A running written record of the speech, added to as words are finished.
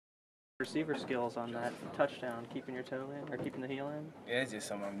receiver skills on that touchdown, keeping your toe in or keeping the heel in? Yeah, it's just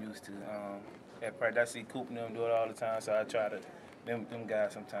something I'm used to. At practice, I see Coop and them do it all the time, so I try to them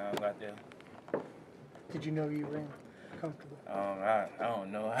guys sometimes out there. Did you know you ran comfortable? I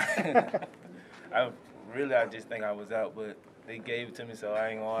don't know. I just think I was out, but they gave it to me, so I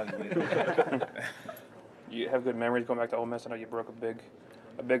ain't gonna argue with it. You have good memories going back to Ole Miss. I know you broke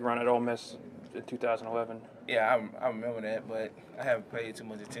a big run at Ole Miss in 2011. Yeah, I remember that, but I haven't paid too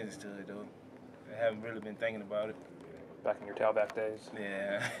much attention to it, though. I haven't really been thinking about it. Back in your tailback days.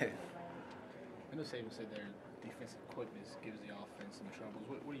 Yeah. I know Saban said their defensive quickness gives the offense some troubles.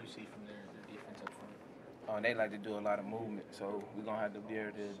 What do you see from their defense up front? They like to do a lot of movement, so we're going to have to be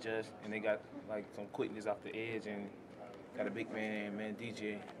able to adjust. And they got, like, some quickness off the edge and got a big man,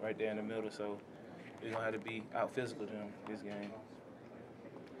 DJ, right there in the middle, so we're going to have to be out physical to them this game.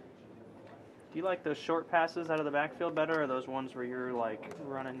 Do you like those short passes out of the backfield better, or those ones where you're like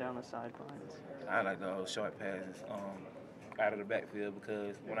running down the sidelines? I like those short passes out of the backfield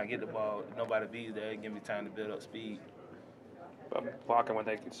because when I get the ball, nobody beats there. It gives me time to build up speed. But blocking when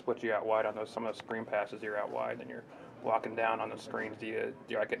they split you out wide on some of those screen passes, you're out wide and you're blocking down on the screens. Do you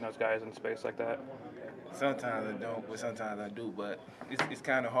like getting those guys in space like that? Sometimes I don't, but sometimes I do. But it's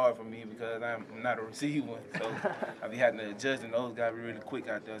kind of hard for me because I'm not a receiver, so I be having to adjust, and those guys be really quick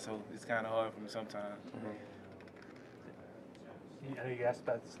out there, so it's kind of hard for me sometimes. I know you asked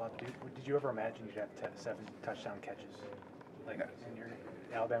about this a lot. Did you ever imagine you'd have 7 touchdown catches, like in your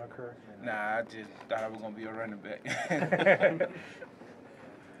Alabama career? Nah, I just thought I was gonna be a running back.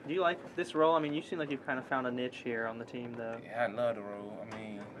 Do you like this role? I mean, you seem like you've kind of found a niche here on the team, though. Yeah, I love the role. I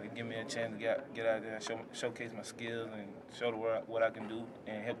mean, they give me a chance to get out there and showcase my skills and show the world what I can do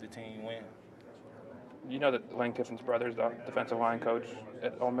and help the team win. You know that Lane Kiffin's brother is the defensive line coach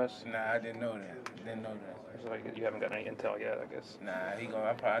at Ole Miss? Nah, I didn't know that. So you haven't got any intel yet, I guess. Nah,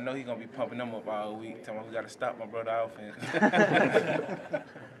 I know he's gonna be pumping them up all week. Telling me we gotta stop my brother offense.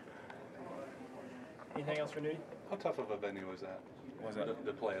 Anything else for Nudie? How tough of a venue is that? What's that?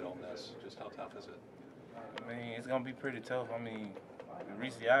 To play at Ole Miss. Just how tough is it? I mean, it's gonna be pretty tough. I mean,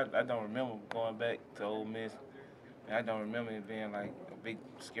 recently I don't remember going back to Ole Miss. And I don't remember it being like a big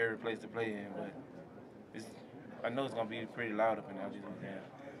scary place to play in, but I know it's gonna be pretty loud up in there.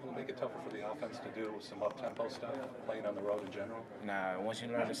 Will it make it tougher for the offense to do some up-tempo stuff, playing on the road in general? Nah, once you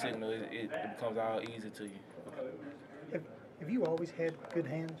learn the signal, it becomes all easy to you. Have you always had good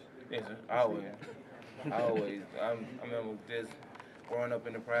hands? Yes, sir. Always. I remember just growing up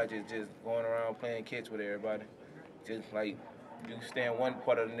in the project, just going around playing catch with everybody. Just like you stay in one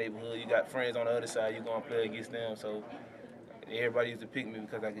part of the neighborhood, you got friends on the other side, you're going to play against them. So everybody used to pick me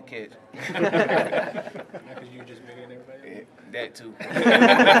because I could catch. Because you were just bigger than everybody? That too.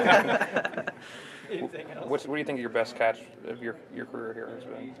 What do you think your best catch of your career here has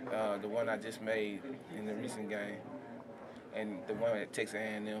been? The one I just made in the recent game. And the one at Texas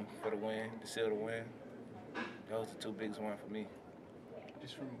A&M for the win, to seal the win. Those are the two biggest ones for me.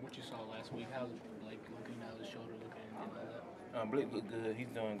 Just from what you saw last week, how's Blake looking, how's his shoulder looking, and all that? Blake look good. He's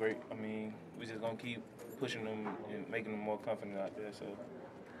doing great. I mean, we're just going to keep pushing him and making him more confident out there. So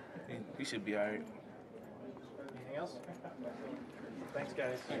he should be all right. Anything else? Thanks,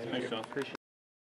 guys. Thanks, Sean. Appreciate it.